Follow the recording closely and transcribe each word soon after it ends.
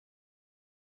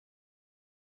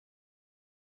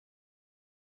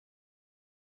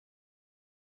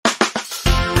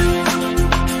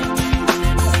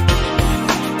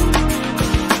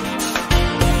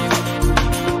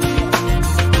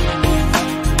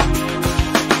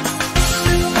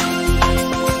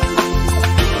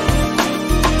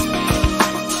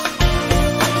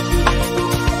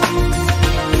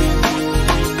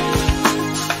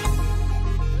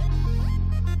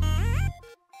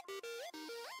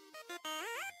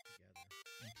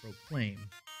proclaim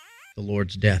the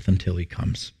Lord's death until he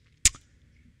comes.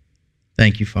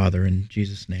 Thank you, Father, in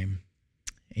Jesus' name.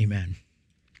 Amen.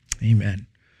 Amen.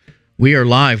 We are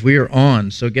live. We are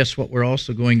on. So guess what we're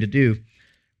also going to do?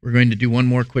 We're going to do one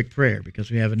more quick prayer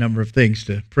because we have a number of things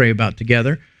to pray about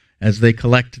together as they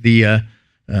collect the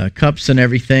cups and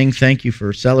everything. Thank you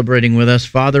for celebrating with us.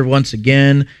 Father, once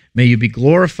again, may you be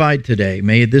glorified today.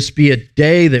 May this be a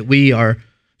day that we are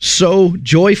so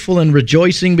joyful and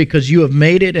rejoicing because you have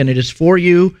made it, and it is for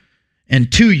you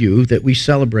and to you that we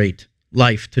celebrate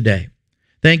life today.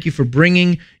 Thank you for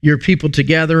bringing your people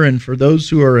together and for those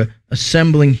who are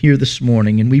assembling here this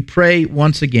morning. And we pray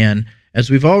once again,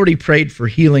 as we've already prayed for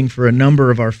healing for a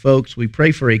number of our folks, we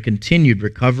pray for a continued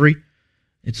recovery.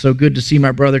 It's so good to see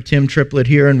my brother Tim Triplett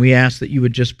here, and we ask that you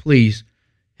would just please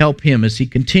help him as he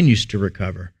continues to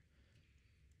recover.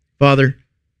 Father,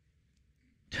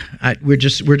 we're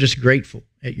just grateful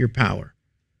at your power.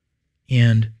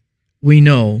 And we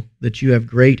know that you have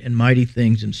great and mighty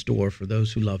things in store for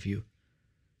those who love you.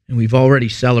 And we've already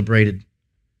celebrated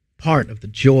part of the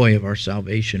joy of our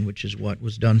salvation, which is what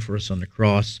was done for us on the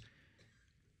cross.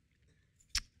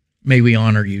 May we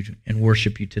honor you and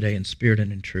worship you today in spirit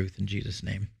and in truth. In Jesus'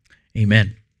 name,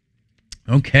 amen.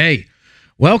 Okay,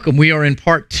 welcome. We are in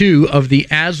part 2 of the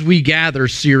As We Gather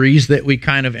series that we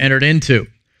kind of entered into.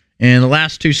 And the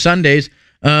last 2 Sundays,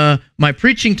 my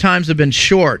preaching times have been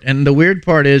short. And the weird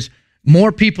part is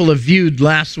more people have viewed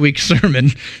last week's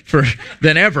sermon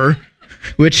than ever,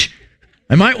 which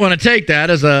I might want to take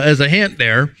that as a hint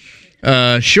there.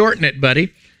 Shorten it,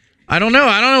 buddy. I don't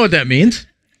know what that means.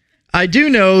 I do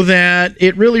know that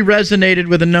it really resonated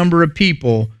with a number of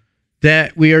people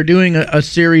that we are doing a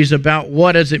series about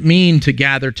what does it mean to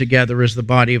gather together as the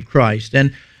body of Christ.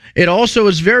 And it also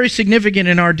is very significant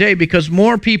in our day because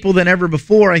more people than ever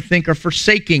before, I think, are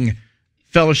forsaking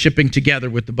fellowshipping together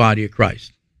with the body of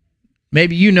Christ.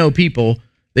 Maybe you know people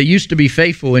that used to be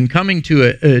faithful in coming to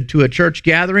a church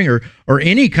gathering or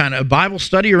any kind of Bible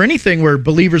study or anything where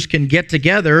believers can get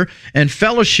together and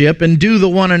fellowship and do the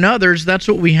one another's. That's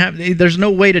what we have. There's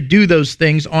no way to do those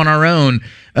things on our own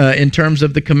in terms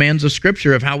of the commands of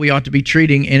Scripture of how we ought to be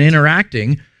treating and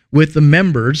interacting with the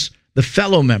members, the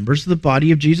fellow members of the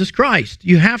body of Jesus Christ.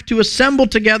 You have to assemble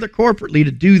together corporately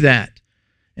to do that.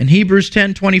 In Hebrews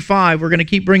 10:25, we're going to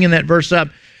keep bringing that verse up.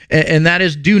 And that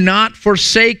is, do not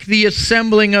forsake the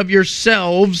assembling of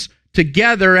yourselves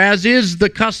together, as is the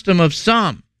custom of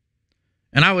some.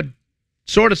 And I would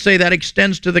sort of say that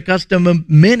extends to the custom of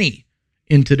many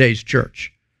in today's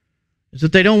church, is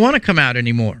that they don't want to come out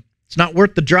anymore. It's not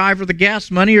worth the drive or the gas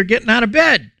money or getting out of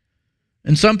bed.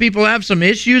 And some people have some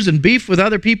issues and beef with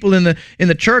other people in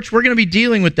the church. We're going to be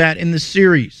dealing with that in this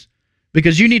series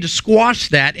because you need to squash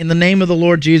that in the name of the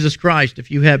Lord Jesus Christ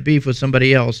if you have beef with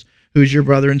somebody else who's your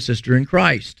brother and sister in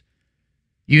Christ.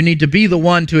 You need to be the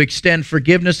one to extend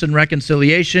forgiveness and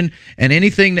reconciliation and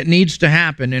anything that needs to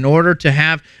happen in order to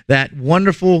have that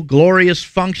wonderful, glorious,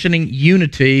 functioning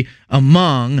unity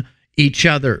among each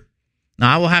other.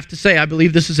 Now, I will have to say, I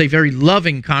believe this is a very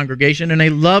loving congregation and a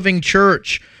loving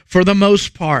church for the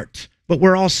most part, but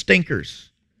we're all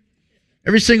stinkers.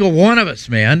 Every single one of us,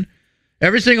 man.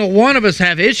 Every single one of us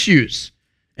have issues,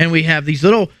 and we have these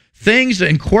little things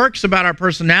and quirks about our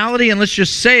personality, and let's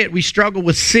just say it, we struggle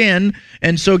with sin,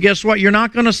 and so guess what? You're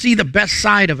not going to see the best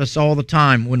side of us all the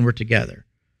time when we're together.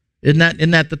 Isn't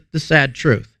that the sad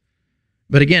truth?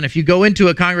 But again, if you go into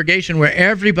a congregation where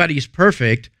everybody's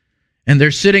perfect, and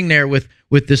they're sitting there with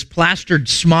this plastered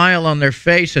smile on their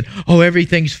face, and, oh,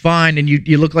 everything's fine, and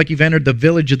you look like you've entered the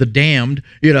village of the damned,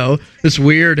 this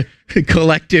weird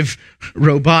collective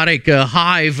robotic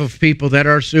hive of people that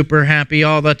are super happy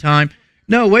all the time.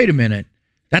 No, wait a minute.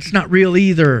 That's not real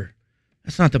either.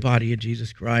 That's not the body of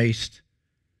Jesus Christ.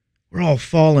 We're all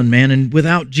fallen, man, and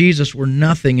without Jesus, we're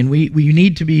nothing. And we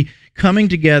need to be coming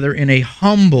together in a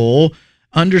humble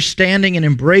understanding and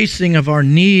embracing of our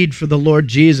need for the Lord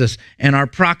Jesus and our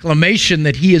proclamation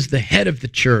that He is the head of the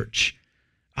church.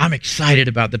 I'm excited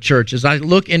about the church. As I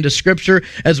look into Scripture,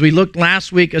 as we looked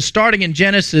last week, starting in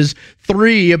Genesis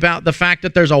 3, about the fact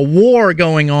that there's a war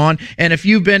going on, and if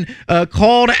you've been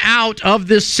called out of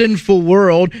this sinful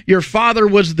world, your father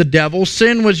was the devil,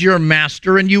 sin was your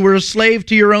master, and you were a slave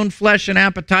to your own flesh and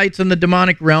appetites in the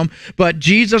demonic realm, but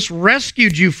Jesus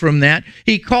rescued you from that.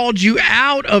 He called you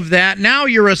out of that. Now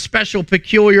you're a special,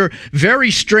 peculiar,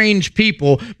 very strange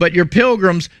people, but you're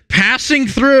pilgrims passing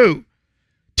through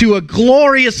to a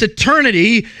glorious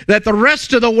eternity that the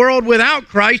rest of the world without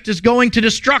Christ is going to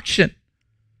destruction.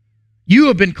 You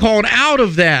have been called out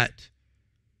of that.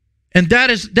 And that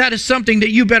is something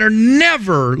that you better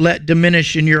never let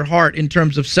diminish in your heart in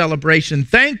terms of celebration.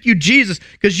 Thank you, Jesus,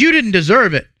 because you didn't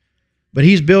deserve it. But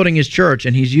he's building his church,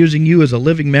 and he's using you as a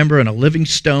living member and a living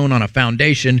stone on a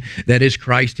foundation that is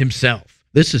Christ himself.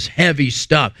 This is heavy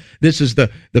stuff. This is the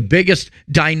biggest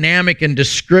dynamic and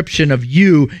description of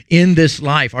you in this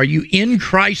life. Are you in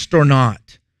Christ or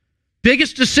not?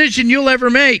 Biggest decision you'll ever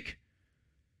make.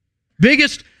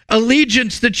 Biggest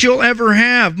allegiance that you'll ever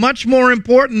have. Much more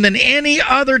important than any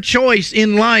other choice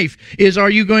in life is, are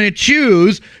you going to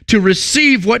choose to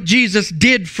receive what Jesus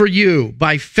did for you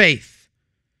by faith?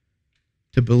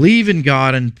 To believe in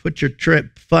God and put your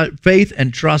faith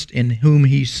and trust in whom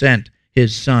he sent,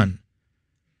 his Son,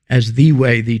 as the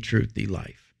way, the truth, the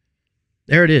life.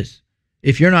 There it is.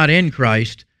 If you're not in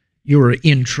Christ, you are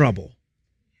in trouble.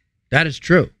 That is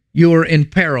true. You are in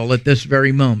peril at this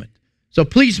very moment. So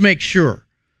please make sure.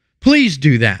 Please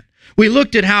do that. We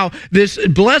looked at how this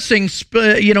blessing,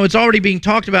 it's already being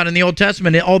talked about in the Old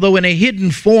Testament, although in a hidden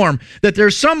form, that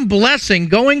there's some blessing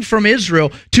going from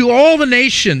Israel to all the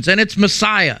nations, and it's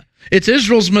Messiah. It's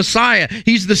Israel's Messiah.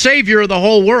 He's the Savior of the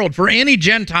whole world for any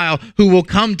Gentile who will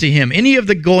come to him. Any of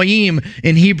the goyim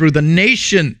in Hebrew, the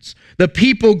nations, the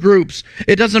people groups.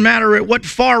 It doesn't matter at what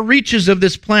far reaches of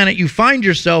this planet you find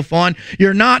yourself on.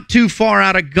 You're not too far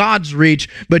out of God's reach,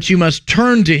 but you must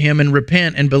turn to him and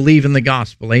repent and believe in the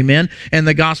gospel. Amen? And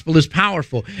the gospel is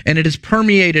powerful, and it has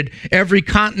permeated every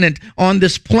continent on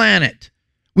this planet.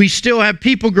 We still have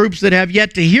people groups that have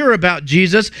yet to hear about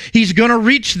Jesus. He's going to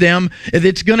reach them.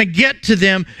 It's going to get to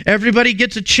them. Everybody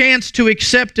gets a chance to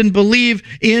accept and believe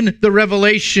in the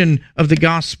revelation of the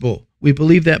gospel. We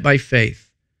believe that by faith.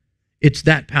 It's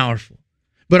that powerful.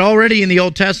 But already in the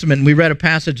Old Testament, we read a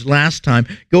passage last time.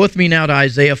 Go with me now to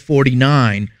Isaiah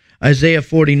 49. Isaiah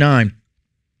 49.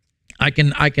 I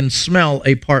can smell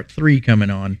a part 3 coming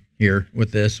on here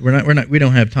with this. We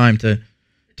don't have time to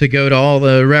go to all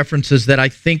the references that I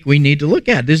think we need to look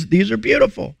at. These are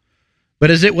beautiful. But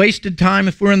is it wasted time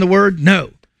if we're in the Word? No.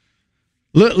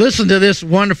 Listen to this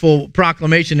wonderful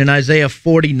proclamation in Isaiah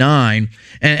 49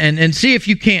 and see if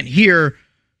you can't hear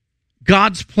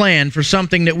God's plan for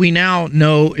something that we now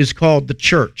know is called the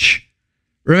church.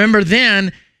 Remember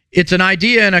then, it's an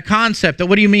idea and a concept that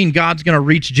what do you mean God's going to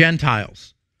reach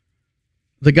Gentiles?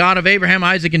 The God of Abraham,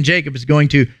 Isaac, and Jacob is going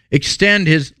to extend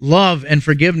his love and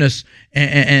forgiveness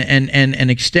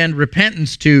and extend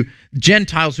repentance to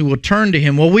Gentiles who will turn to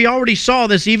him. Well, we already saw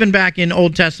this even back in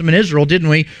Old Testament Israel, didn't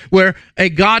we? Where a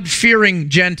God-fearing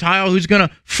Gentile who's going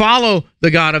to follow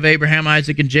the God of Abraham,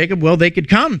 Isaac, and Jacob, well, they could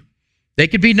come. They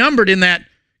could be numbered in that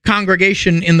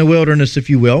congregation in the wilderness, if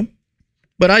you will.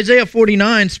 But Isaiah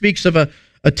 49 speaks of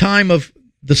a time of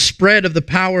the spread of the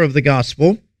power of the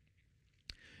gospel.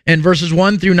 And verses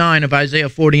 1 through 9 of Isaiah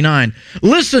 49.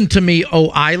 Listen to me, O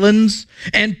islands,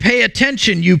 and pay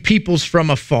attention, you peoples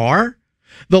from afar.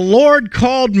 The Lord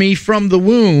called me from the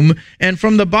womb, and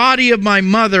from the body of my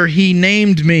mother he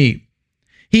named me.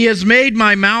 He has made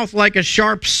my mouth like a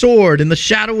sharp sword. In the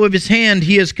shadow of his hand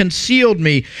he has concealed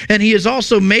me, and he has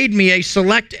also made me a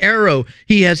select arrow.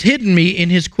 He has hidden me in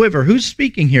his quiver. Who's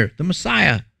speaking here? The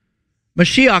Messiah.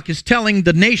 Mashiach is telling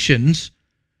the nations,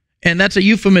 and that's a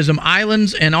euphemism,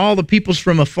 islands and all the peoples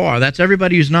from afar. That's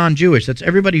everybody who's non-Jewish. That's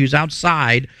everybody who's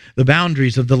outside the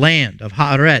boundaries of the land, of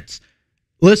Haaretz.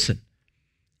 Listen,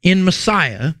 in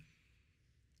Messiah,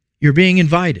 you're being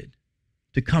invited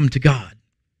to come to God.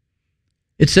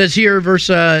 It says here, verse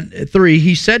 3,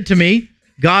 he said to me,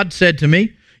 God said to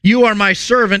me, you are my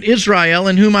servant Israel,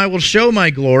 in whom I will show my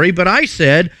glory. But I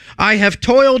said, I have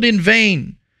toiled in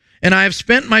vain, and I have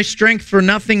spent my strength for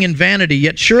nothing in vanity.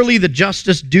 Yet surely the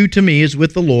justice due to me is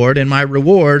with the Lord, and my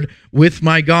reward with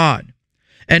my God.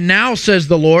 And now, says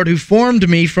the Lord, who formed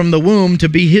me from the womb to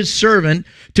be his servant,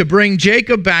 to bring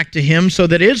Jacob back to him, so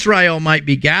that Israel might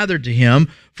be gathered to him,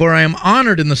 for I am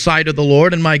honored in the sight of the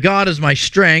Lord, and my God is my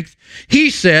strength. He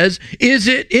says,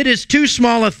 it is too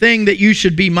small a thing that you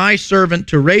should be my servant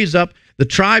to raise up the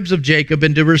tribes of Jacob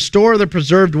and to restore the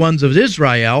preserved ones of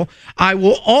Israel. I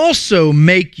will also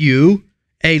make you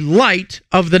a light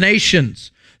of the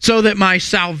nations, so that my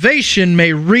salvation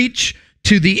may reach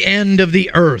to the end of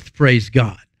the earth. Praise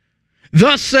God.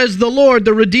 Thus says the Lord,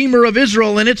 the Redeemer of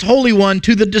Israel and its Holy One,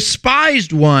 to the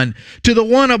despised one, to the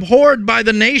one abhorred by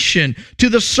the nation, to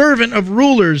the servant of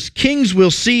rulers. Kings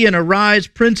will see and arise,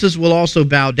 princes will also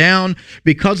bow down,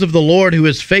 because of the Lord who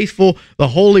is faithful, the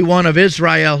Holy One of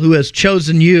Israel who has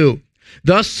chosen you.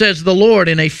 Thus says the Lord,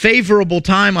 in a favorable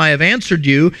time I have answered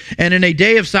you, and in a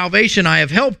day of salvation I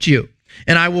have helped you.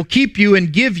 And I will keep you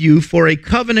and give you for a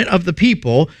covenant of the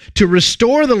people to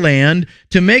restore the land,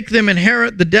 to make them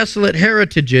inherit the desolate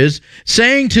heritages,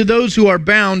 saying to those who are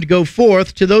bound, go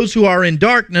forth, to those who are in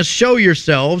darkness, show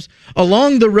yourselves.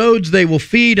 Along the roads they will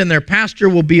feed, and their pasture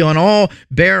will be on all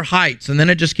bare heights. And then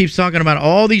it just keeps talking about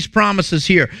all these promises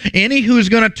here. Any who's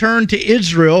going to turn to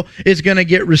Israel is going to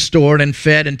get restored and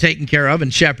fed and taken care of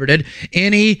and shepherded.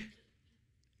 Any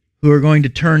who are going to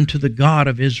turn to the God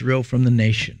of Israel from the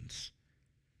nations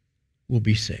will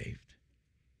be saved.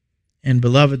 And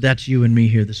beloved, that's you and me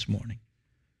here this morning.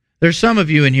 There's some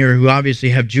of you in here who obviously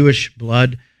have Jewish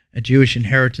blood, a Jewish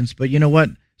inheritance, but you know what?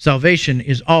 Salvation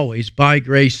is always by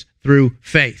grace through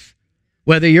faith,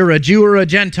 whether you're a Jew or a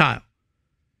Gentile.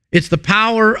 It's the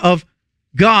power of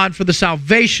God for the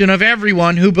salvation of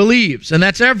everyone who believes, and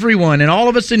that's everyone, and all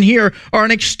of us in here are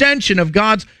an extension of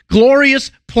God's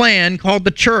glorious plan called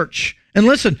the church. And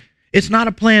listen, it's not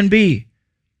a plan B.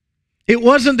 It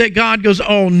wasn't that God goes,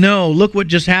 oh no, look what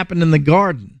just happened in the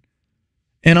garden.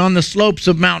 And on the slopes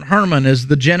of Mount Hermon as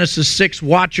the Genesis 6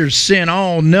 watchers sin,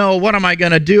 oh no, what am I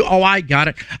going to do? Oh, I got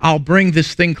it. I'll bring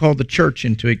this thing called the church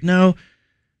into it. No,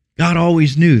 God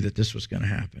always knew that this was going to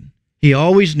happen. He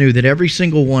always knew that every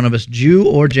single one of us, Jew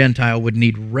or Gentile, would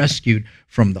need rescued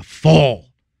from the fall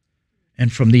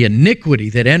and from the iniquity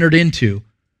that entered into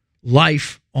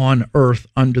life on earth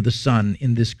under the sun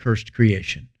in this cursed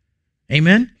creation.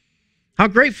 Amen? How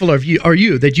grateful are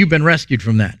you that you've been rescued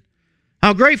from that?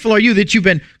 How grateful are you that you've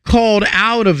been called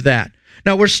out of that?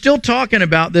 Now, we're still talking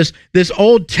about this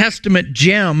Old Testament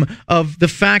gem of the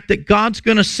fact that God's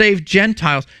going to save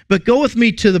Gentiles. But go with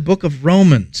me to the book of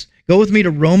Romans. Go with me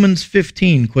to Romans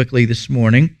 15 quickly this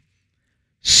morning.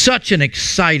 Such an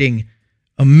exciting,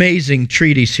 amazing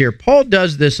treatise here. Paul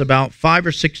does this about 5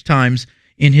 or 6 times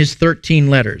in his 13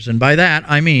 letters. And by that,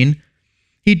 I mean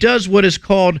he does what is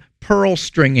called pearl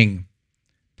stringing.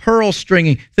 Pearl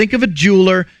stringing. Think of a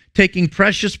jeweler taking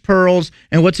precious pearls,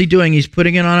 and what's he doing? He's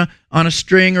putting it on a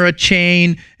string or a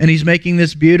chain, and he's making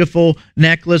this beautiful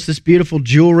necklace, this beautiful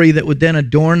jewelry that would then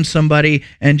adorn somebody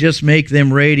and just make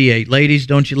them radiate. Ladies,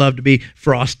 don't you love to be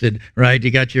frosted, right?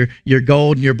 You got your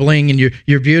gold and your bling and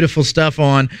your beautiful stuff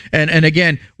on. And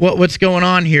again, what's going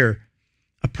on here?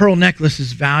 A pearl necklace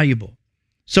is valuable.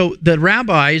 So the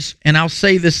rabbis, and I'll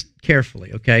say this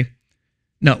carefully, okay?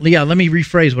 No, Leah, let me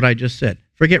rephrase what I just said.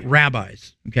 Forget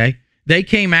rabbis, okay? They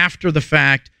came after the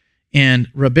fact, and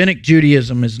rabbinic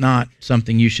Judaism is not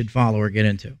something you should follow or get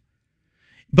into.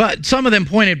 But some of them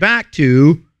pointed back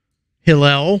to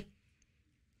Hillel,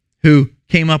 who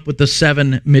came up with the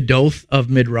 7 midoth of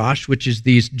Midrash, which is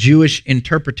these Jewish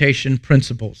interpretation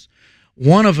principles.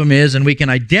 One of them is, and we can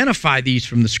identify these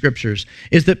from the scriptures,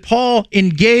 is that Paul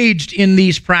engaged in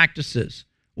these practices.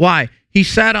 Why? He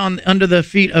sat under the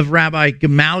feet of Rabbi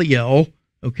Gamaliel,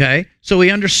 okay? So he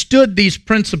understood these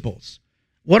principles.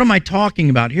 What am I talking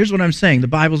about? Here's what I'm saying. The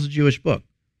Bible's a Jewish book.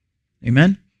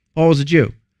 Amen? Paul was a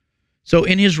Jew. So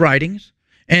in his writings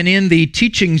and in the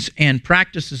teachings and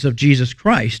practices of Jesus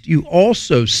Christ, you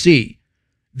also see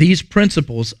these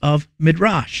principles of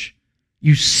Midrash.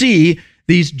 You see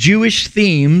these Jewish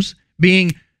themes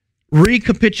being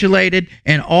recapitulated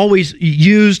and always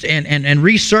used and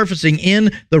resurfacing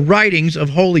in the writings of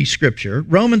Holy Scripture.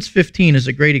 Romans 15 is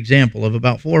a great example of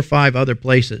about 4 or 5 other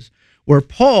places where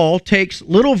Paul takes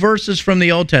little verses from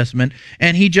the Old Testament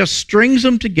and he just strings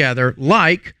them together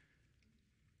like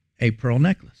a pearl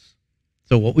necklace.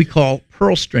 So what we call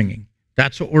pearl stringing.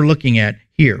 That's what we're looking at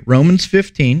here. Romans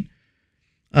 15.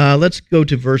 Let's go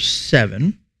to verse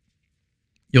 7.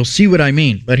 You'll see what I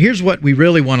mean. But here's what we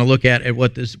really want to look at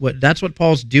that's what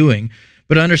Paul's doing.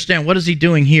 But understand, what is he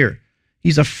doing here?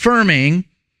 He's affirming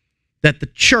that the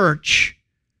church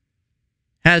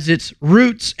has its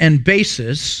roots and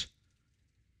basis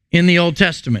in the Old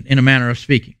Testament, in a manner of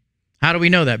speaking. How do we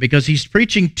know that? Because he's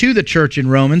preaching to the church in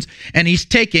Romans, and he's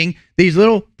taking these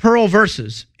little pearl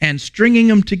verses and stringing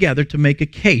them together to make a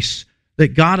case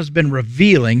that God has been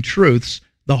revealing truths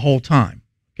the whole time.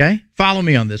 Okay? Follow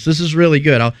me on this. This is really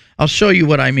good. I'll show you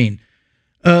what I mean.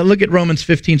 Look at Romans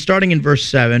 15, starting in verse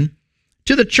 7.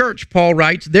 To the church, Paul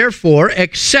writes, therefore,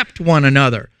 accept one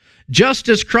another, just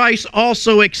as Christ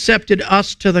also accepted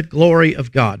us to the glory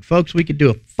of God. Folks, we could do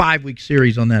a 5-week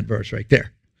series on that verse right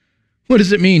there. What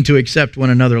does it mean to accept one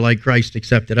another like Christ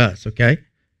accepted us, okay?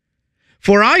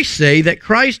 For I say that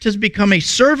Christ has become a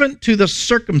servant to the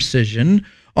circumcision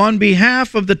on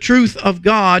behalf of the truth of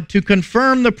God to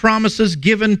confirm the promises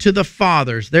given to the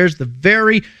fathers. There's the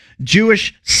very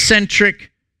Jewish-centric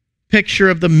picture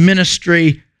of the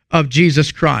ministry of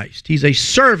Jesus Christ. He's a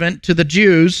servant to the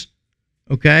Jews,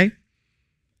 okay?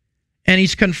 And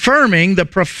he's confirming the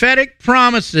prophetic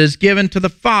promises given to the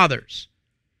fathers.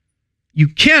 You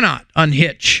cannot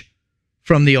unhitch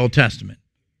from the Old Testament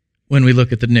when we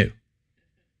look at the New.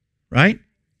 Right?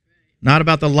 Not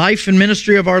about the life and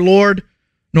ministry of our Lord,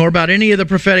 nor about any of the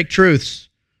prophetic truths.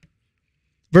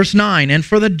 Verse 9, and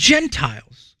for the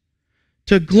Gentiles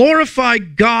to glorify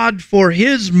God for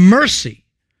his mercy.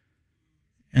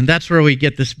 And that's where we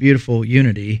get this beautiful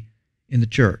unity in the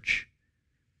church.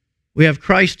 We have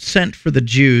Christ sent for the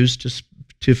Jews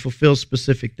to fulfill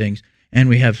specific things, and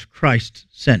we have Christ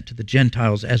sent to the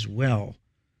Gentiles as well.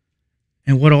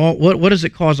 And what does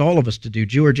it cause all of us to do,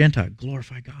 Jew or Gentile?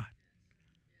 Glorify God.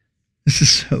 This is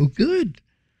so good.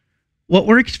 What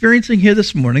we're experiencing here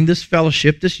this morning, this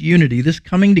fellowship, this unity, this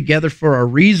coming together for a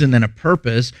reason and a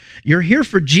purpose, you're here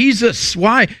for Jesus.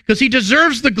 Why? Because he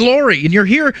deserves the glory, and you're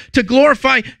here to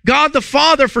glorify God the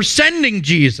Father for sending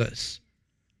Jesus.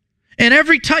 And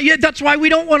every time, that's why we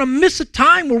don't want to miss a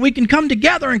time where we can come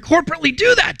together and corporately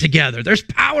do that together. There's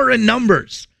power in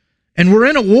numbers. And we're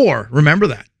in a war. Remember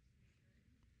that.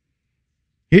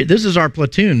 This is our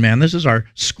platoon, man. This is our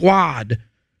squad.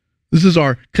 This is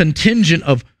our contingent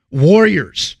of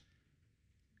warriors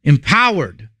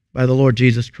empowered by the Lord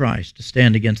Jesus Christ to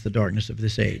stand against the darkness of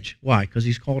this age. Why? Because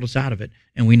he's called us out of it,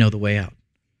 and we know the way out.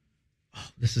 Oh,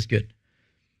 this is good.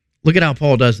 Look at how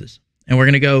Paul does this. And we're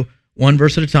going to go one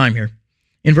verse at a time here.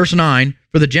 In verse 9,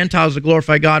 for the Gentiles to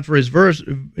glorify God for his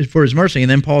mercy. And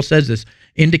then Paul says this,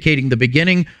 indicating the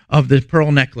beginning of the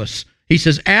pearl necklace. He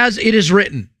says, as it is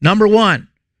written, number 1,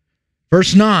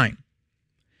 verse 9,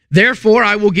 therefore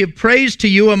I will give praise to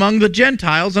you among the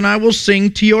Gentiles, and I will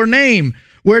sing to your name.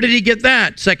 Where did he get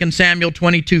that? 2 Samuel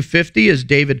 22:50, as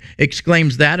David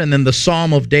exclaims that, and then the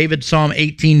Psalm of David, Psalm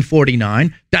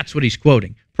 18:49. That's what he's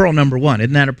quoting. Pearl number 1.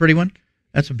 Isn't that a pretty one?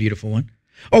 That's a beautiful one.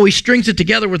 Oh, he strings it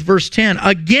together with verse 10.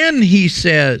 Again, he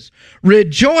says,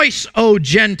 rejoice, O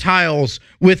Gentiles,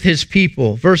 with his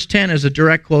people. Verse 10 is a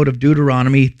direct quote of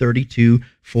Deuteronomy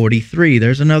 32:43.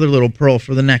 There's another little pearl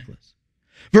for the necklace.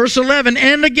 Verse 11,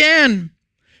 and again,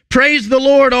 praise the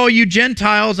Lord, all you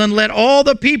Gentiles, and let all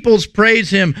the peoples praise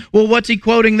him. Well, what's he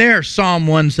quoting there? Psalm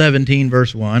 117,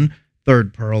 verse 1,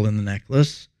 third pearl in the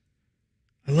necklace.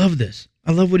 I love this.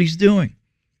 I love what he's doing.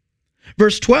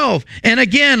 Verse 12, and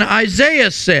again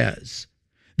Isaiah says,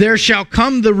 there shall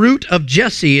come the root of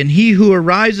Jesse, and he who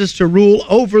arises to rule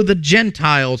over the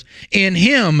Gentiles. In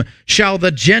him shall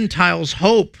the Gentiles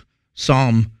hope.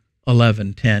 Psalm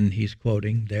 11:10 he's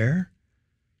quoting there.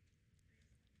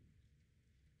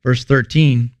 Verse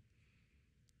 13,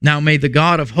 now may the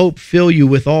God of hope fill you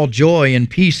with all joy and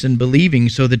peace in believing,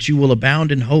 so that you will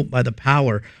abound in hope by the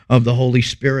power of the Holy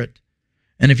Spirit.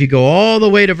 And if you go all the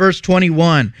way to verse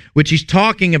 21, which he's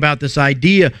talking about this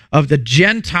idea of the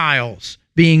Gentiles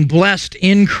being blessed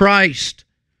in Christ.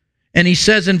 And he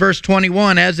says in verse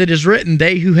 21, as it is written,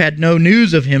 they who had no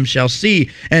news of him shall see,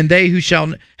 and they who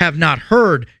shall have not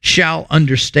heard shall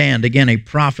understand. Again, a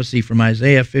prophecy from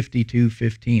Isaiah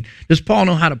 52:15. Does Paul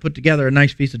know how to put together a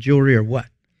nice piece of jewelry or what?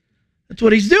 That's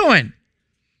what he's doing.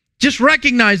 Just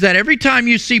recognize that every time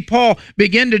you see Paul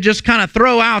begin to just kind of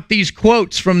throw out these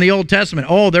quotes from the Old Testament,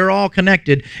 oh, they're all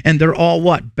connected, and they're all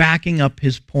what? Backing up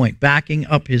his point. Backing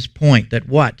up his point that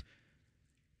what?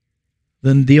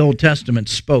 Then the Old Testament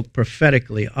spoke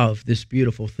prophetically of this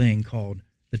beautiful thing called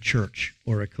the church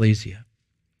or Ekklesia.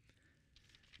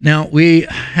 Now, we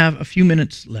have a few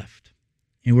minutes left,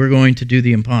 and we're going to do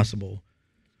the impossible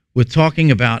with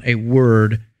talking about a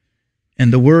word,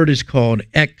 and the word is called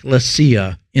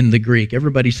Ekklesia in the Greek.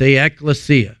 Everybody say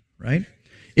Ekklesia, right?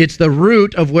 It's the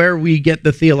root of where we get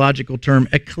the theological term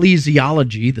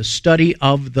ecclesiology, the study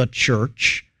of the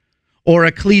church, or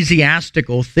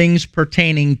ecclesiastical, things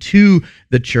pertaining to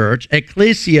the church.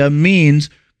 Ekklesia means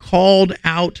called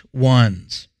out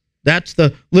ones. That's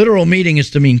the literal meaning, is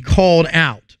to mean called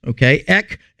out, okay?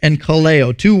 Ek and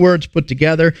kaleo, two words put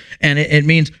together, and it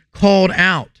means called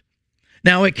out.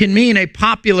 Now, it can mean a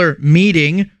popular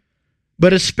meeting,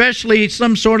 but especially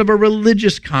some sort of a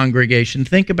religious congregation.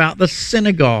 Think about the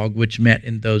synagogue, which met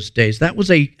in those days. That was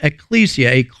a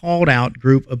ekklesia, a called-out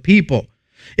group of people.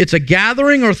 It's a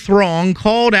gathering or throng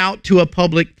called out to a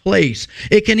public place.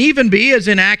 It can even be, as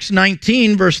in Acts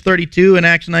 19, verse 32, and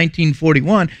Acts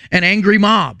 19:41, an angry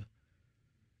mob.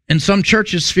 And some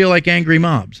churches feel like angry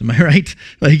mobs, am I right?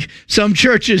 Like some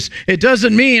churches, it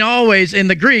doesn't mean always in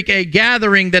the Greek a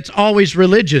gathering that's always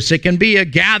religious. It can be a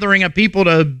gathering of people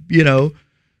to,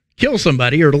 kill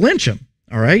somebody or to lynch them,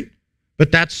 all right?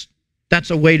 But that's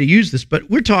a way to use this. But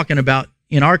we're talking about,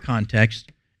 in our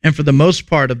context, and for the most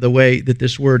part of the way that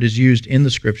this word is used in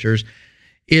the Scriptures,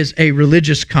 is a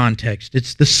religious context.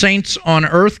 It's the saints on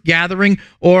earth gathering,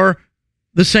 or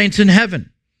the saints in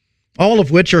heaven, all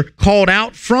of which are called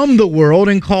out from the world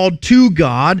and called to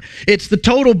God. It's the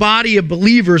total body of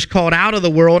believers called out of the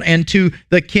world and to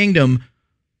the kingdom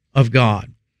of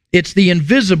God. It's the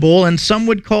invisible, and some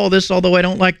would call this, although I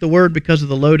don't like the word because of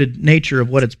the loaded nature of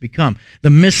what it's become, the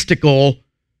mystical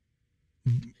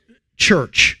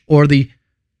church or the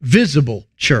visible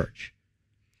church.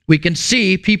 We can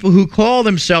see people who call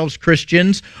themselves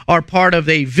Christians are part of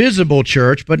a visible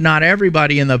church, but not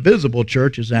everybody in the visible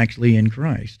church is actually in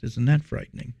Christ. Isn't that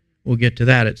frightening? We'll get to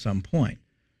that at some point.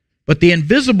 But the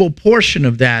invisible portion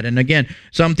of that, and again,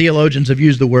 some theologians have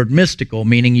used the word mystical,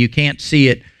 meaning you can't see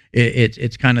it.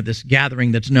 It's kind of this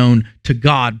gathering that's known to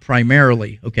God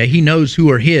primarily. Okay, He knows who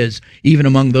are His, even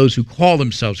among those who call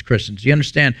themselves Christians. Do you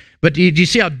understand? But do you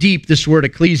see how deep this word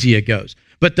Ekklesia goes?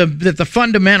 But the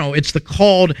fundamental, it's the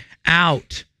called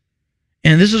out.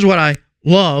 And this is what I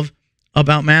love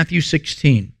about Matthew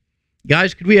 16.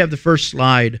 Guys, could we have the first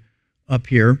slide up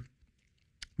here?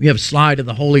 We have a slide of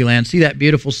the Holy Land. See that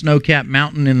beautiful snow-capped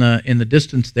mountain in the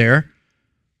distance there?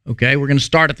 Okay, we're going to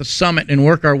start at the summit and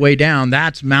work our way down.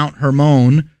 That's Mount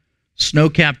Hermon,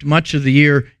 snow-capped much of the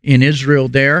year in Israel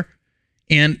there.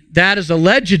 And that is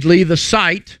allegedly the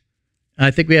site.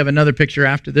 I think we have another picture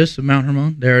after this of Mount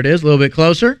Hermon. There it is, a little bit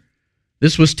closer.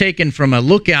 This was taken from a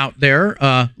lookout there,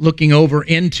 looking over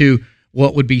into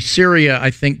what would be Syria, I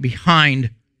think,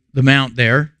 behind the mount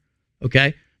there.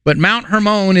 Okay, but Mount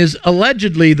Hermon is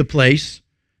allegedly the place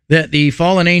that the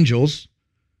fallen angels,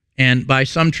 and by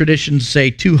some traditions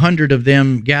say 200 of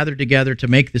them, gathered together to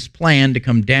make this plan to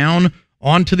come down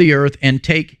onto the earth and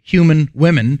take human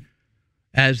women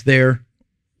as their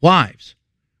wives.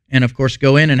 And, of course,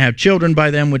 go in and have children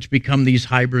by them, which become these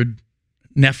hybrid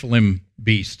Nephilim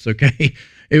beasts, okay?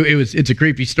 It's a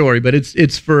creepy story, but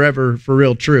it's forever, for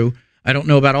real true. I don't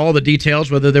know about all the details,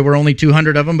 whether there were only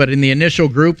 200 of them, but in the initial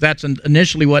group, that's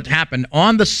initially what happened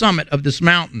on the summit of this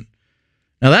mountain.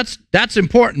 Now, that's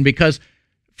important because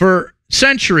for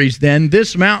centuries, then,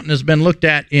 this mountain has been looked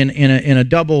at in a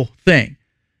double thing.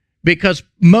 Because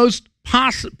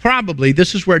probably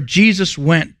this is where Jesus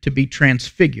went to be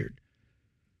transfigured,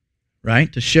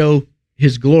 right? To show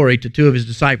His glory to two of His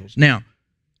disciples. Now,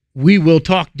 we will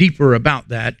talk deeper about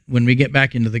that when we get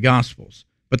back into the Gospels.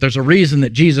 But there's a reason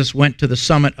that Jesus went to the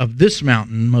summit of this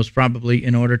mountain, most probably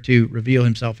in order to reveal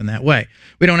Himself in that way.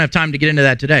 We don't have time to get into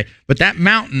that today. But that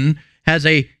mountain has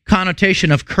a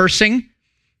connotation of cursing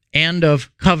and of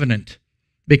covenant,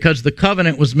 because the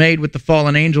covenant was made with the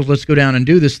fallen angels. Let's go down and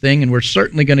do this thing, and we're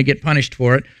certainly going to get punished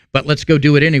for it, but let's go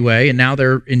do it anyway. And now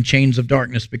they're in chains of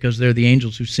darkness because they're the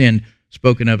angels who sinned,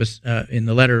 spoken of us in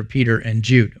the letter of Peter and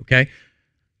Jude, okay?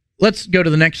 Let's go to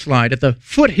the next slide. At the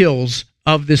foothills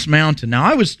of this mountain.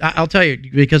 Now, I'll tell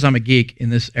you, because I'm a geek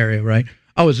in this area, right?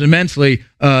 I was immensely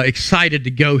excited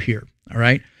to go here, all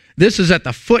right? This is at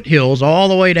the foothills, all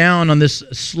the way down on this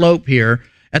slope here,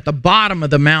 at the bottom of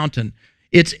the mountain.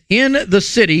 It's in the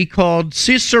city called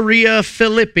Caesarea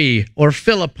Philippi, or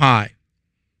Philippi. I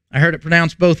heard it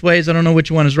pronounced both ways. I don't know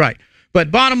which one is right. But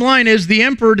bottom line is, the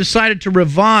emperor decided to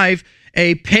revive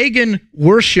a pagan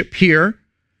worship here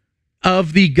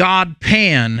of the god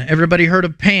Pan. Everybody heard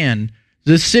of Pan?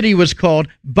 The city was called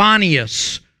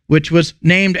Banias, which was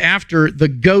named after the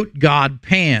goat god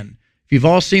Pan. If you've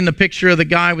all seen the picture of the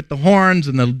guy with the horns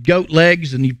and the goat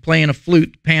legs and he's playing a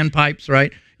flute, panpipes,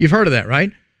 right? You've heard of that,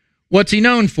 right? What's he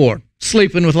known for?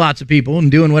 Sleeping with lots of people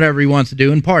and doing whatever he wants to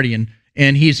do and partying.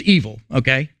 And he's evil,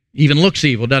 okay? Even looks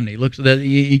evil, doesn't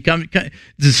he?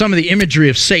 Some of the imagery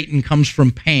of Satan comes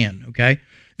from Pan, okay?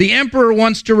 The emperor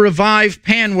wants to revive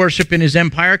Pan worship in his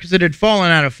empire because it had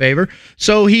fallen out of favor.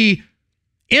 So he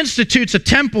institutes a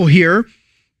temple here,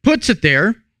 puts it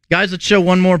there. Guys, let's show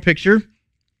one more picture.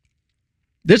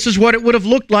 This is what it would have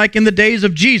looked like in the days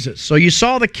of Jesus. So you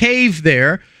saw the cave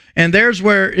there, and there's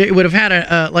where it would have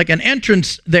had like an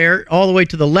entrance there all the way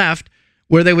to the left,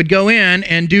 where they would go in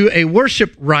and do a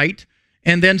worship rite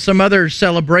and then some other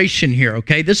celebration here,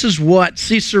 okay? This is what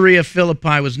Caesarea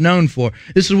Philippi was known for.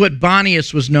 This is what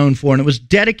Banias was known for, and it was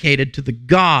dedicated to the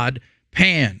god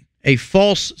Pan, a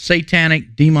false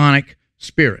satanic demonic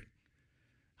spirit.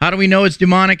 How do we know it's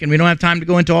demonic? And we don't have time to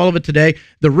go into all of it today.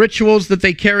 The rituals that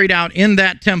they carried out in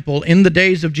that temple in the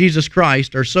days of Jesus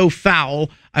Christ are so foul,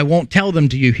 I won't tell them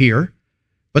to you here,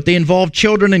 but they involve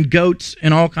children and goats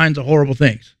and all kinds of horrible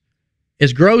things.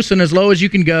 As gross and as low as you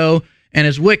can go, and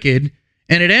as wicked.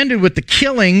 And it ended with the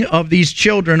killing of these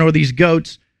children or these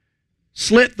goats,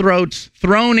 slit throats,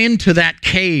 thrown into that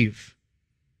cave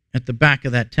at the back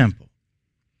of that temple.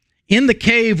 In the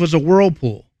cave was a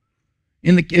whirlpool,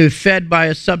 fed by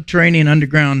a subterranean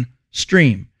underground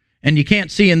stream. And you can't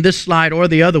see in this slide or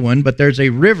the other one, but there's a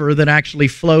river that actually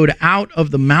flowed out of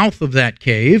the mouth of that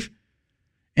cave,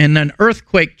 and an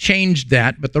earthquake changed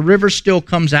that, but the river still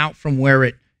comes out from where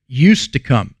it used to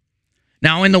come.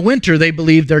 Now, in the winter, they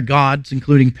believe their gods,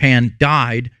 including Pan,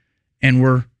 died and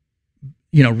were,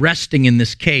 resting in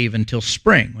this cave until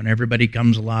spring, when everybody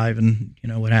comes alive and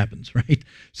what happens, right?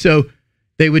 So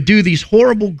they would do these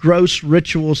horrible, gross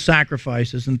ritual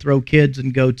sacrifices and throw kids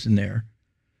and goats in there.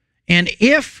 And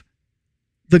if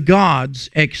the gods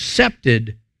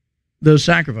accepted those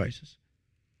sacrifices,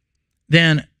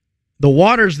 then the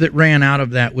waters that ran out of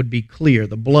that would be clear.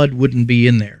 The blood wouldn't be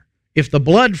in there. If the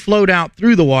blood flowed out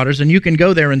through the waters, and you can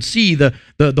go there and see the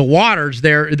waters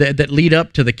there that lead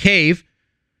up to the cave,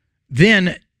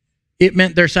 then it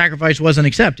meant their sacrifice wasn't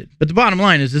accepted. But the bottom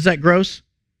line is that gross?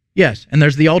 Yes. And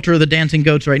there's the altar of the dancing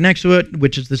goats right next to it,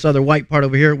 which is this other white part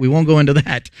over here. We won't go into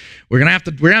that. We're gonna have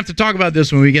to talk about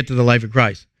this when we get to the life of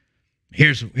Christ.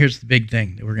 Here's the big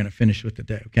thing that we're going to finish with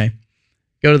today, okay?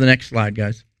 Go to the next slide,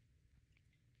 guys.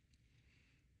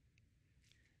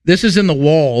 This is in the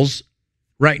walls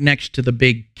right next to the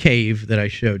big cave that I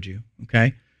showed you,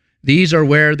 okay? These are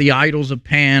where the idols of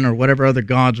Pan or whatever other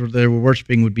gods they were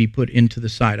worshiping would be put into the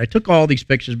side. I took all these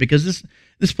pictures because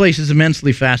this place is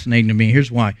immensely fascinating to me.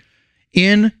 Here's why.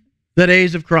 In the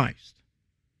days of Christ,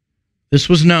 this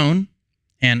was known.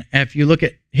 And if you look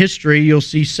at history, you'll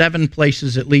see 7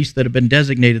 places at least that have been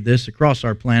designated this across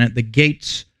our planet. The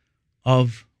gates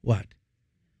of what?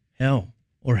 Hell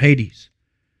or Hades.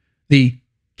 The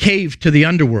cave to the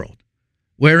underworld,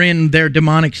 wherein their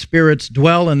demonic spirits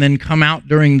dwell and then come out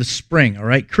during the spring. All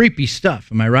right? Creepy stuff.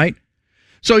 Am I right?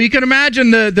 So you can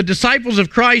imagine the disciples of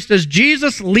Christ as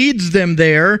Jesus leads them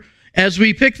there. As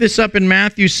we pick this up in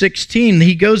Matthew 16,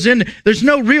 he goes in. There's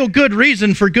no real good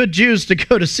reason for good Jews to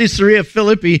go to Caesarea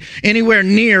Philippi anywhere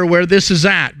near where this is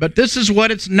at. But this is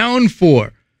what it's known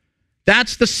for.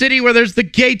 That's the city where there's the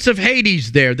gates of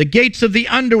Hades there. The gates of the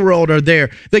underworld are there.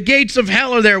 The gates of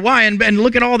hell are there. Why? And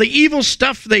look at all the evil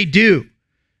stuff they do.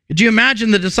 Could you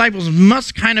imagine the disciples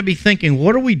must kind of be thinking,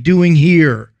 what are we doing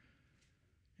here?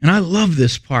 And I love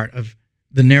this part of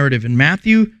the narrative in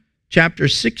Matthew chapter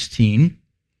 16.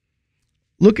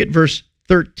 Look at verse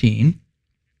 13.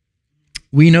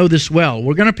 We know this well.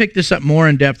 We're going to pick this up more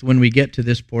in depth when we get to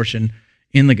this portion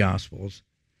in the Gospels.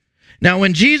 Now,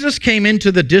 when Jesus came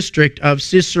into the district of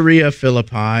Caesarea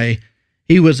Philippi,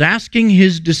 he was asking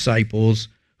his disciples,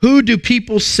 "Who do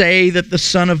people say that the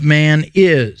Son of Man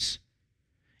is?"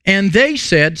 And they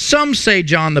said, "Some say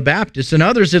John the Baptist, and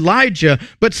others Elijah,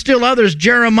 but still others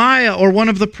Jeremiah or one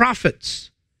of the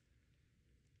prophets."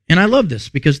 And I love this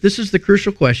because this is the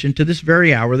crucial question to this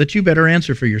very hour that you better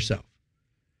answer for yourself.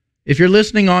 If you're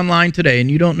listening online today and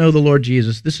you don't know the Lord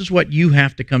Jesus, this is what you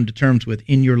have to come to terms with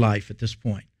in your life at this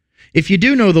point. If you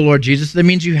do know the Lord Jesus, that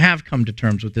means you have come to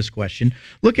terms with this question.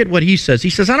 Look at what he says. He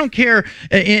says, I don't care,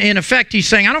 in effect, he's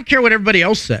saying, I don't care what everybody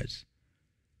else says.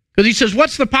 Because he says,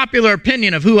 what's the popular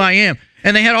opinion of who I am?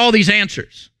 And they had all these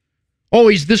answers. Oh,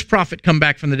 he's this prophet come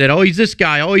back from the dead. Oh, he's this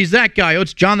guy. Oh, he's that guy. Oh,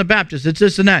 it's John the Baptist. It's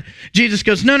this and that. Jesus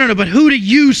goes, no, but who do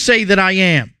you say that I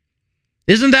am?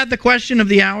 Isn't that the question of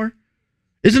the hour?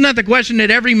 Isn't that the question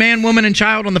that every man, woman, and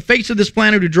child on the face of this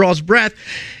planet who draws breath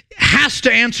has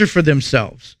to answer for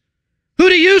themselves? Who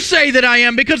do you say that I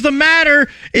am? Because the matter,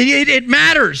 it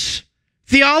matters.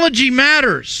 Theology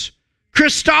matters.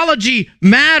 Christology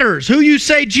matters. Who you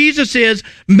say Jesus is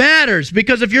matters.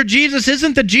 Because if your Jesus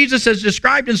isn't the Jesus as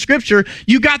described in Scripture,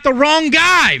 you got the wrong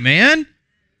guy, man.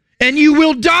 And you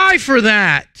will die for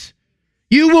that.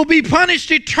 You will be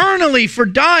punished eternally for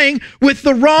dying with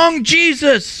the wrong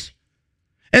Jesus.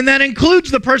 And that includes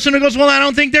the person who goes, well, I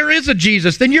don't think there is a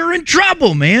Jesus. Then you're in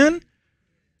trouble, man.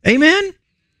 Amen?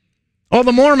 Oh,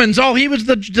 the Mormons, oh, he was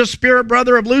the spirit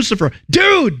brother of Lucifer.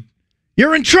 Dude,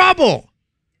 you're in trouble.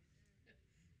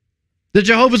 The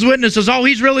Jehovah's Witnesses, oh,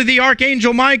 he's really the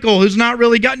Archangel Michael who's not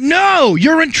really God. No,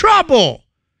 you're in trouble.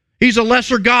 He's a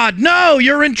lesser God. No,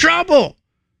 you're in trouble.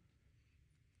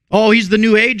 Oh, he's the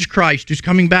New Age Christ who's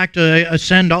coming back to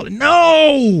ascend all.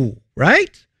 No,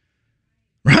 right?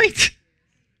 Right?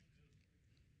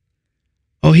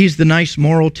 Oh, he's the nice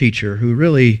moral teacher who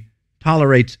really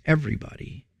tolerates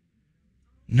everybody.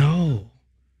 No.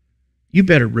 You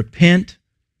better repent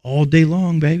all day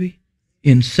long, baby,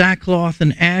 in sackcloth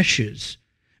and ashes,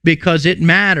 because it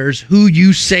matters who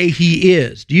you say he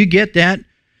is. Do you get that?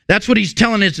 That's what he's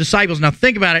telling his disciples. Now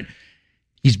think about it.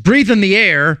 He's breathing the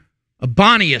air of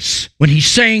Bonius when he's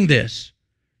saying this.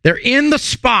 They're in the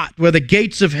spot where the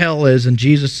gates of hell is, and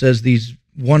Jesus says these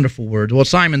wonderful words. Well,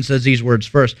 Simon says these words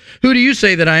first. Who do you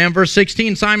say that I am? Verse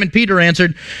 16, Simon Peter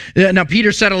answered. Now,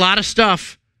 Peter said a lot of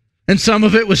stuff. And some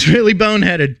of it was really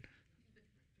boneheaded.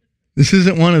 This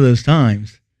isn't one of those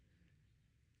times.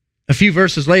 A few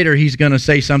verses later, he's going to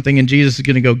say something, and Jesus is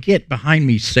going to go, "Get behind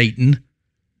me, Satan."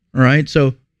 All right?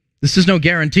 So this is no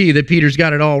guarantee that Peter's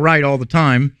got it all right all the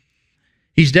time.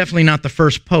 He's definitely not the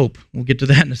first pope. We'll get to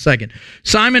that in a second.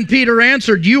 Simon Peter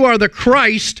answered, "You are the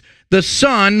Christ, the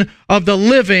Son of the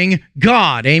living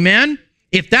God." Amen?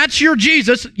 If that's your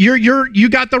Jesus, you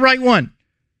got the right one.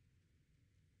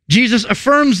 Jesus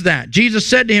affirms that. Jesus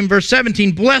said to him, verse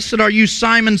 17, "Blessed are you,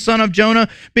 Simon, son of Jonah,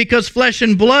 because flesh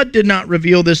and blood did not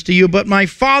reveal this to you, but my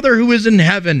Father who is in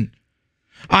heaven.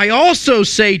 I also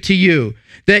say to you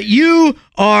that you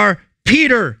are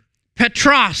Peter,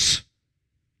 Petros,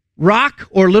 rock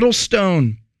or little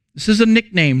stone." This is a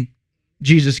nickname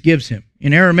Jesus gives him.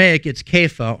 In Aramaic, it's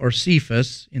Kepha or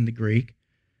Cephas in the Greek.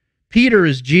 Peter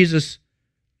is Jesus'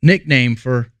 nickname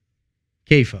for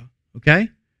Kepha,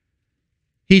 okay?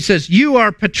 He says, "You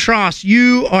are Petros,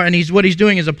 you are," and what he's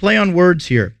doing is a play on words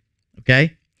here,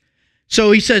 okay?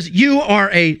 So he says, "You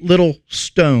are a little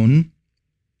stone,"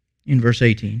 in verse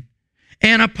 18,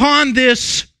 "and upon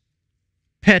this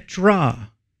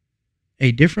Petra,"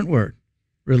 a different word,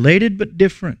 related but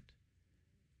different.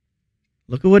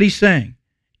 Look at what he's saying.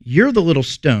 You're the little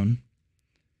stone,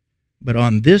 but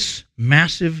on this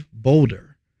massive boulder,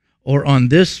 or on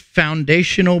this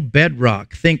foundational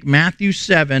bedrock. Think Matthew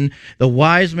 7, the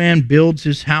wise man builds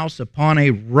his house upon a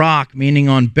rock, meaning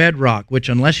on bedrock, which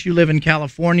unless you live in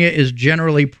California is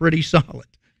generally pretty solid,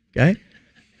 okay?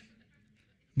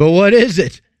 But what is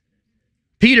it?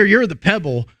 Peter, you're the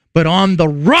pebble, but on the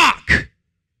rock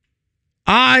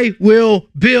I will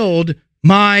build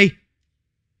my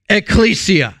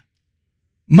Ekklesia,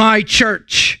 my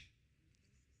church.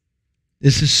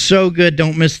 This is so good.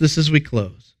 Don't miss this as we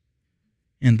close.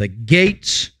 "And the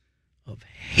gates of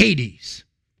Hades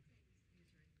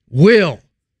will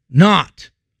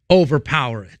not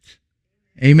overpower it."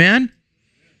 Amen?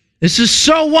 This is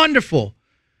so wonderful.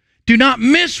 Do not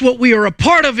miss what we are a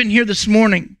part of in here this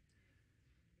morning.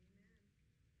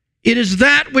 It is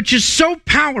that which is so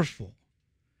powerful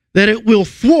that it will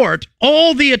thwart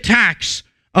all the attacks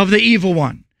of the evil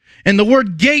one. And the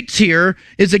word gates here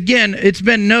is, again, it's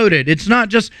been noted. It's not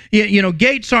just,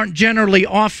 gates aren't generally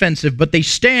offensive, but they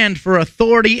stand for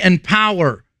authority and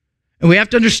power. And we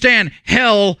have to understand,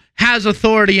 hell has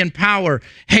authority and power.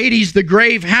 Hades, the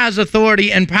grave, has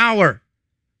authority and power,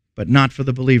 but not for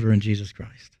the believer in Jesus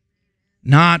Christ.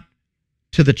 Not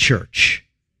to the church.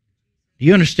 Do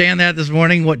you understand that this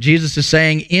morning, what Jesus is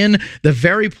saying in the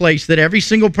very place that every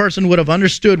single person would have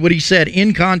understood what he said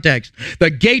in context?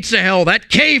 The gates of hell, that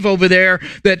cave over there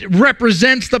that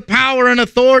represents the power and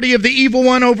authority of the evil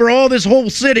one over all this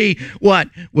whole city, what?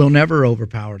 Will never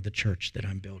overpower the church that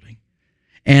I'm building.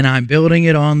 And I'm building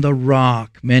it on the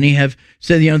rock. Many have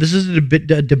said, this is a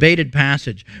debated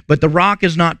passage, but the rock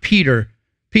is not Peter.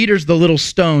 Peter's the little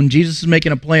stone. Jesus is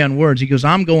making a play on words. He goes,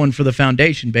 "I'm going for the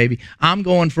foundation, baby. I'm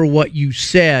going for what you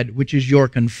said, which is your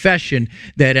confession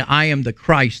that I am the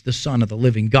Christ, the Son of the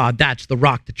living God." That's the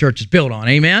rock the church is built on.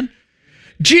 Amen?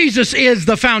 Jesus is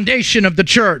the foundation of the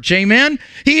church. Amen?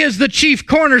 He is the chief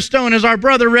cornerstone, as our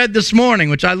brother read this morning,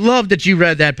 which I love that you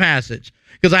read that passage,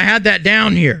 because I had that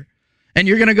down here. And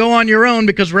you're going to go on your own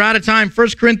because we're out of time.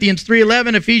 1 Corinthians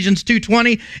 3:11, Ephesians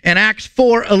 2:20, and Acts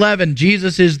 4:11.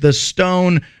 Jesus is the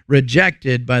stone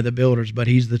rejected by the builders, but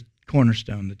he's the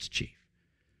cornerstone that's chief.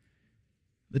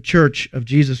 The church of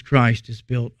Jesus Christ is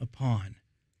built upon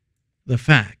the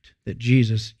fact that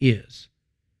Jesus is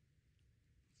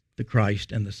the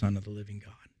Christ and the Son of the living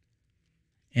God.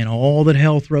 And all that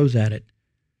hell throws at it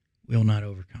will not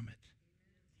overcome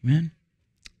it. Amen?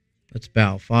 Let's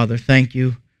bow. Father, thank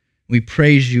you. We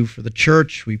praise you for the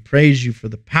church. We praise you for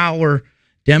the power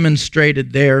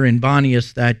demonstrated there in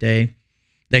Bonias that day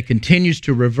that continues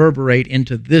to reverberate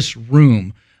into this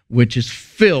room, which is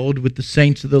filled with the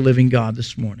saints of the living God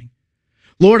this morning.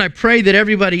 Lord, I pray that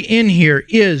everybody in here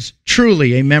is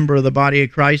truly a member of the body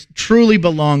of Christ, truly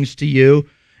belongs to you,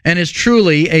 and is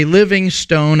truly a living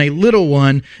stone, a little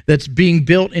one that's being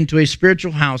built into a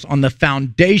spiritual house on the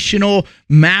foundational,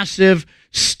 massive,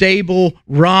 stable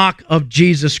rock of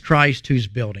Jesus Christ who's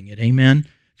building it. Amen.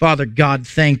 Father God,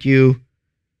 thank you.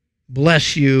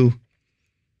 Bless you.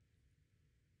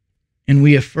 And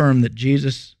we affirm that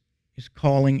Jesus is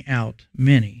calling out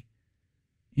many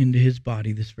into his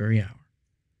body this very hour.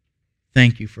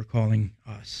 Thank you for calling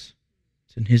us.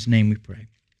 It's in his name we pray.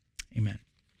 Amen.